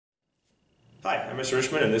Hi, I'm Mr.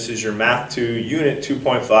 Richmond, and this is your Math 2 Unit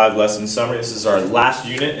 2.5 lesson summary. This is our last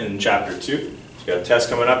unit in Chapter 2. We've got a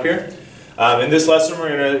test coming up here. In this lesson,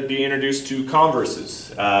 we're going to be introduced to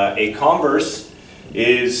converses. A converse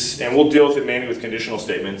is, and we'll deal with it mainly with conditional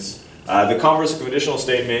statements. The converse of a conditional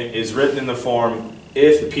statement is written in the form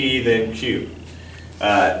if P then Q.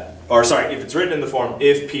 If it's written in the form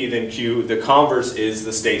if P then Q, the converse is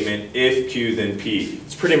the statement if Q then P.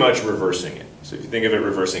 It's pretty much reversing it. So if you think of it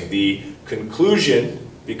reversing, the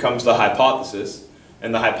conclusion becomes the hypothesis,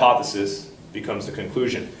 and the hypothesis becomes the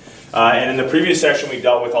conclusion. And in the previous section, we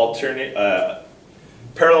dealt with alternate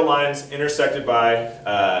parallel lines intersected by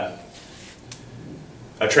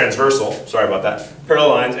a transversal. Sorry about that. Parallel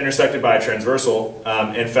lines intersected by a transversal,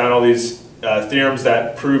 and found all these theorems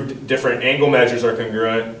that proved different angle measures are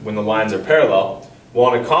congruent when the lines are parallel.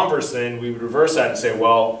 Well, in a converse, then we would reverse that and say,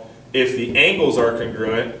 well, if the angles are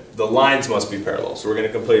congruent, the lines must be parallel. So we're going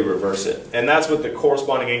to completely reverse it. And that's what the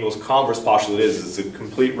corresponding angles converse postulate is. It's a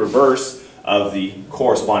complete reverse of the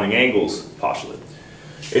corresponding angles postulate.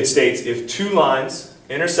 It states if two lines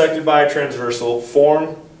intersected by a transversal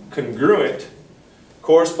form congruent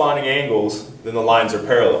corresponding angles, then the lines are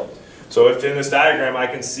parallel. So if in this diagram I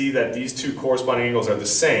can see that these two corresponding angles are the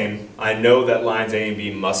same, I know that lines A and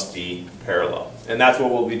B must be parallel. And that's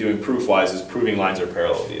what we'll be doing proof-wise, is proving lines are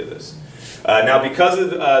parallel via this. Now because of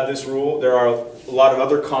this rule, there are a lot of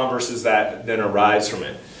other converses that then arise from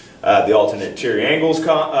it. The alternate interior angles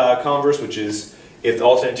converse, which is if the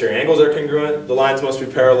alternate interior angles are congruent, the lines must be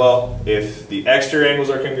parallel. If the exterior angles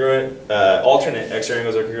are congruent, alternate exterior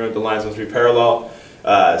angles are congruent, the lines must be parallel.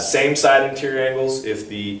 Same side interior angles, if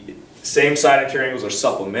the same side interior angles are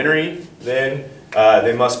supplementary, then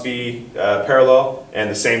they must be parallel, and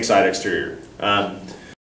the same side exterior.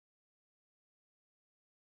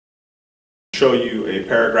 Show you a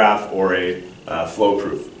paragraph or a flow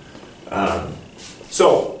proof.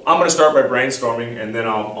 So I'm going to start by brainstorming, and then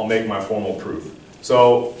I'll make my formal proof.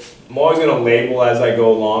 So I'm always going to label as I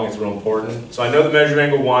go along. It's real important. So I know the measure of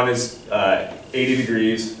angle 1 is 80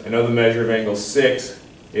 degrees. I know the measure of angle 6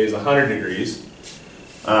 is 100 degrees.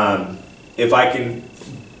 If I can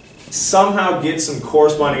somehow get some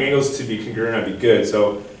corresponding angles to be congruent, I'd be good.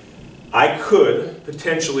 So I could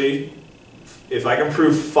potentially, if I can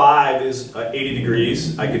prove 5 is 80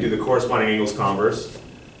 degrees, I could do the corresponding angles converse.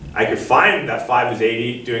 I could find that 5 is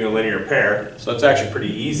 80 doing a linear pair, so that's actually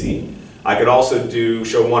pretty easy. I could also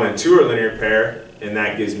show 1 and 2 are a linear pair, and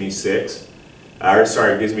that gives me 6.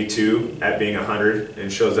 It gives me 2 at being 100,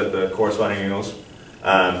 and shows that the corresponding angles.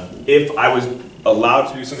 If I was allowed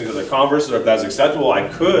to do some of these other converses, or if that's acceptable, I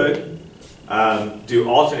could do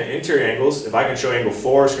alternate interior angles. If I can show angle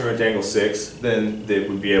 4 is congruent to angle 6, then they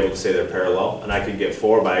would be able to say they're parallel, and I could get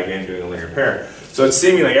 4 by again doing a linear pair. So it's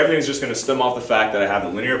seeming like everything's just going to stem off the fact that I have the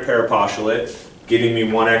linear pair postulate giving me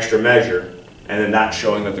one extra measure, and then that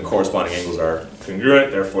showing that the corresponding angles are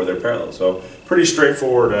congruent, therefore they're parallel. So pretty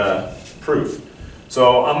straightforward proof.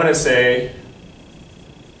 So I'm going to say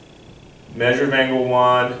measure of angle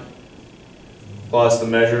 1 plus the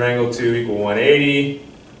measure of angle 2 equal 180,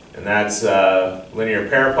 and that's linear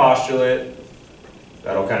pair postulate.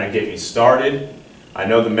 That'll kind of get me started. I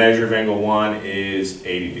know the measure of angle 1 is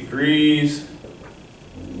 80 degrees,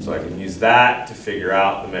 so I can use that to figure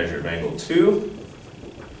out the measure of angle 2.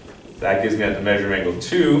 That gives me that the measure of angle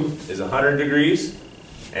 2 is 100 degrees,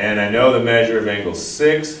 and I know the measure of angle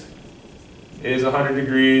 6 is 100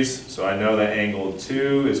 degrees, so I know that angle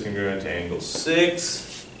 2 is congruent to angle 6.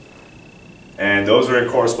 And those are in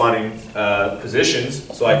corresponding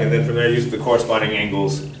positions, so I can then from there use the corresponding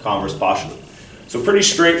angles converse postulate. So pretty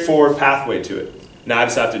straightforward pathway to it. Now I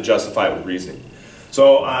just have to justify it with reasoning.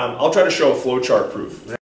 So I'll try to show a flowchart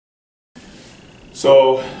proof.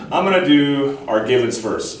 So I'm going to do our givens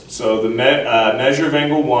first. So the measure of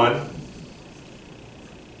angle 1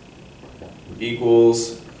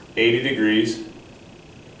 equals 80 degrees,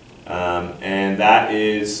 and that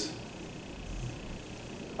is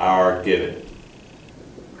our given.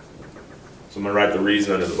 So I'm going to write the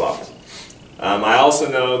reason under the box. I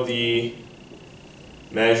also know the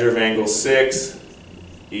measure of angle 6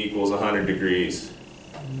 equals 100 degrees,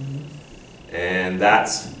 and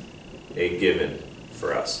that's a given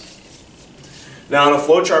for us. Now in a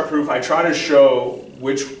flowchart proof, I try to show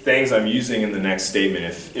which things I'm using in the next statement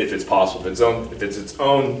if it's possible. If it's its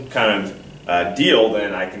own kind of deal,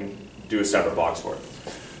 then I can do a separate box for it.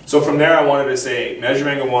 So from there I wanted to say measure of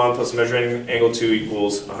angle 1 plus measure of angle 2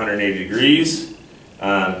 equals 180 degrees.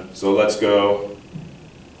 So let's go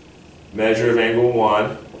measure of angle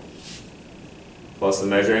 1 plus the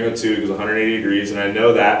measure of angle 2 equals 180 degrees, and I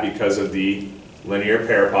know that because of the linear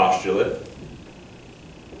pair postulate.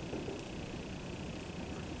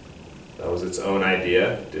 That was its own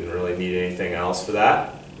idea. Didn't really need anything else for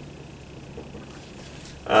that.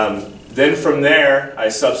 Then from there, I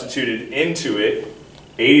substituted into it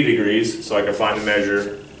 80 degrees so I could find the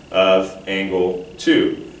measure of angle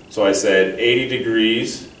 2. So I said 80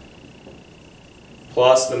 degrees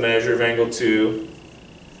plus the measure of angle 2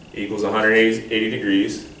 equals 180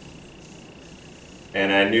 degrees.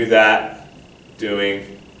 And I knew that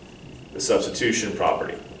doing the substitution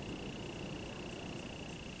property.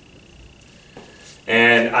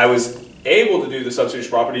 And I was able to do the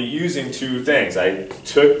substitution property using two things. I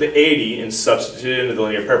took the 80 and substituted it into the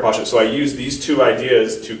linear pair postulate. So I used these two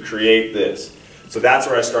ideas to create this. So that's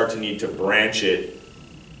where I start to need to branch it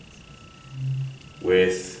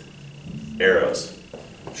with arrows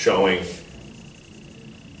showing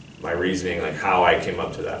my reasoning, like how I came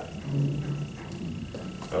up to that.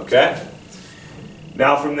 Okay?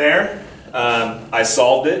 Now from there, I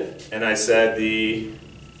solved it and I said the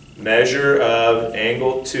measure of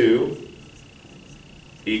angle 2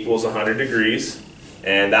 equals 100 degrees,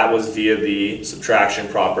 and that was via the subtraction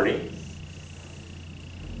property.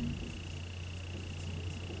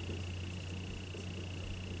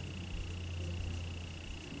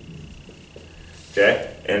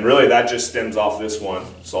 Okay, and really that just stems off this one,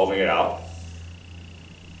 solving it out.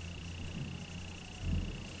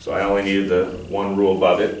 So I only needed the one rule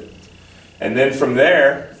above it. And then from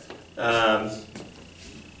there,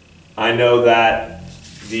 I know that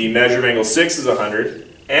the measure of angle 6 is 100,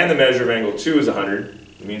 and the measure of angle 2 is 100.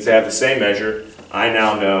 It means they have the same measure. I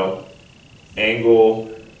now know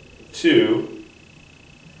angle 2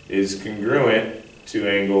 is congruent to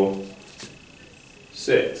angle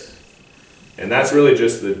 6. And that's really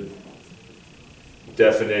just the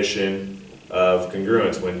definition of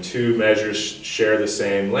congruence. When two measures share the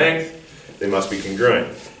same length, they must be congruent.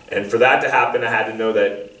 And for that to happen, I had to know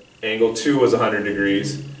that angle 2 was 100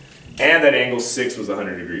 degrees and that angle 6 was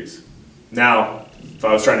 100 degrees. Now, if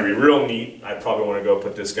I was trying to be real neat, I'd probably want to go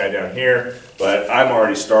put this guy down here, but I'm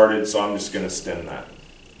already started, so I'm just going to stem that.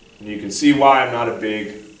 And you can see why I'm not a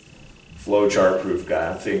big flowchart proof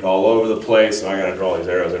guy. I think all over the place, so I got to draw these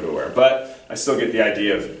arrows everywhere. But I still get the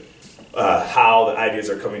idea of how the ideas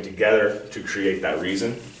are coming together to create that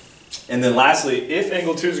reason. And then lastly, if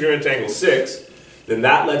angle 2 is congruent to angle 6, then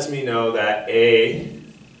that lets me know that A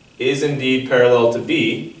is indeed parallel to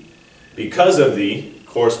B because of the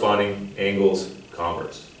corresponding angles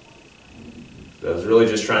converse. So I was really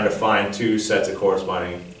just trying to find two sets of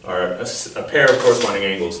corresponding, or a pair of corresponding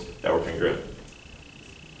angles that were congruent.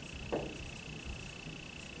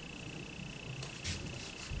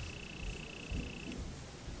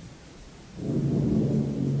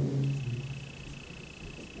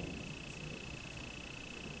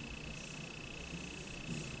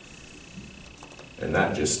 And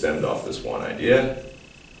that just stemmed off this one idea.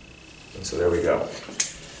 And so there we go.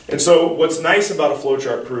 And so what's nice about a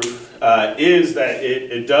flowchart proof is that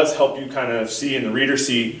it does help you kind of see, and the reader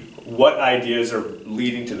see, what ideas are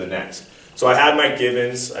leading to the next. So I had my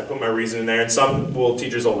givens, I put my reason in there, and some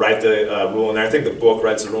teachers will write the rule in there. I think the book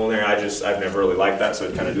writes the rule in there. I've never really liked that,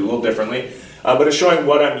 so I kind of do a little differently. But it's showing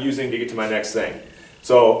what I'm using to get to my next thing.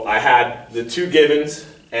 So I had the two givens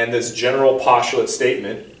and this general postulate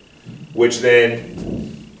statement, which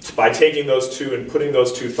then, by taking those two and putting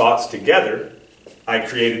those two thoughts together, I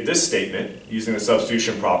created this statement using the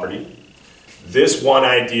substitution property. This one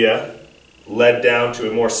idea led down to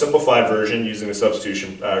a more simplified version using the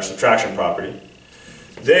subtraction property.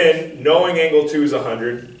 Then, knowing angle 2 is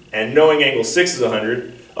 100 and knowing angle 6 is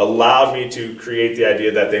 100 allowed me to create the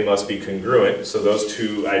idea that they must be congruent. So those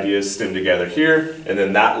two ideas stem together here, and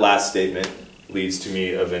then that last statement leads to me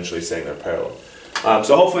eventually saying they're parallel.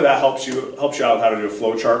 So hopefully that helps you out with how to do a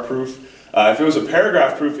flowchart proof. If it was a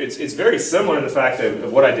paragraph proof, it's very similar in the fact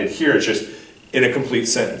of what I did here. It's just in a complete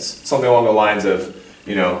sentence. Something along the lines of,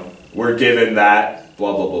 you know, we're given that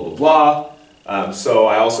blah, blah, blah, blah, blah. So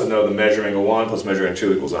I also know the measure of angle 1 plus measure of angle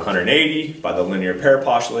 2 equals 180 by the linear pair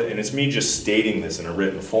postulate, and it's me just stating this in a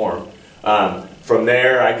written form. From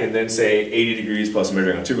there, I can then say 80 degrees plus measure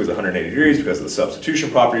of angle 2 is 180 degrees because of the substitution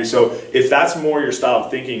property. So if that's more your style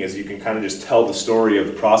of thinking, is you can kind of just tell the story of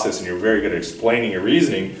the process and you're very good at explaining your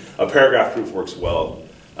reasoning, a paragraph proof works well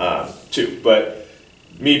too. But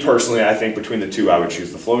me personally, I think between the two, I would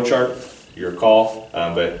choose the flowchart. Your call,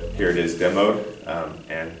 but here it is demoed,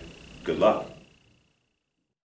 and good luck.